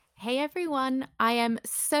Hey everyone, I am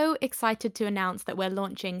so excited to announce that we're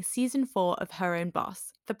launching season 4 of Her Own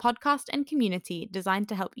Boss, the podcast and community designed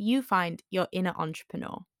to help you find your inner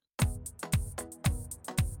entrepreneur.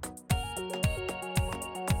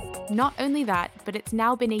 Not only that, but it's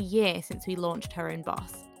now been a year since we launched Her Own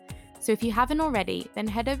Boss. So if you haven't already, then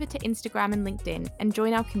head over to Instagram and LinkedIn and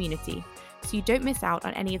join our community so you don't miss out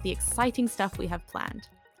on any of the exciting stuff we have planned.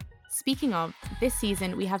 Speaking of, this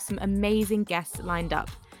season we have some amazing guests lined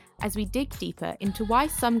up as we dig deeper into why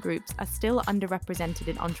some groups are still underrepresented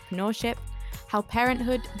in entrepreneurship, how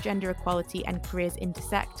parenthood, gender equality, and careers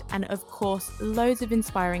intersect, and of course, loads of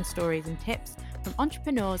inspiring stories and tips from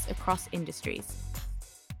entrepreneurs across industries.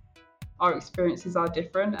 Our experiences are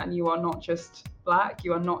different, and you are not just Black,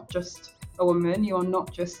 you are not just a woman, you are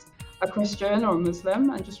not just a Christian or a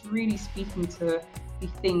Muslim, and just really speaking to the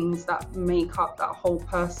things that make up that whole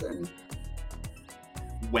person.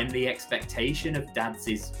 When the expectation of dads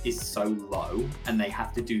is so low and they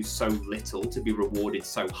have to do so little to be rewarded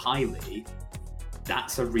so highly,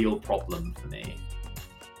 that's a real problem for me.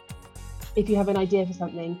 If you have an idea for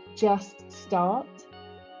something, just start.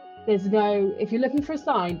 If you're looking for a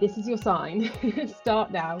sign, this is your sign.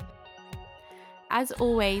 Start now. As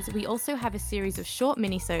always, we also have a series of short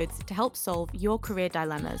minisodes to help solve your career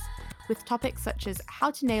dilemmas, with topics such as how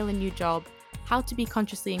to nail a new job, how to be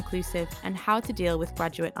consciously inclusive, and how to deal with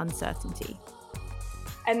graduate uncertainty.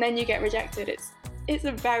 And then you get rejected. It's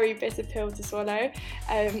a very bitter pill to swallow.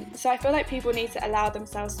 So I feel like people need to allow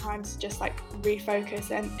themselves time to just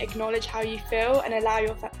refocus and acknowledge how you feel and allow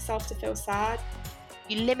yourself to feel sad.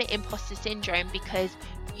 You limit imposter syndrome because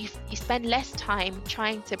you spend less time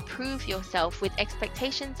trying to prove yourself with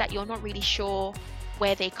expectations that you're not really sure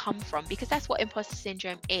where they come from, because that's what imposter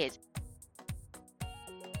syndrome is.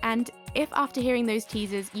 And if after hearing those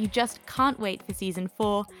teasers you just can't wait for season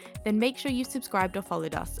 4, then make sure you've subscribed or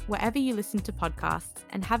followed us wherever you listen to podcasts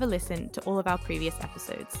and have a listen to all of our previous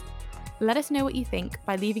episodes. Let us know what you think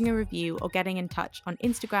by leaving a review or getting in touch on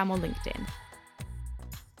Instagram or LinkedIn.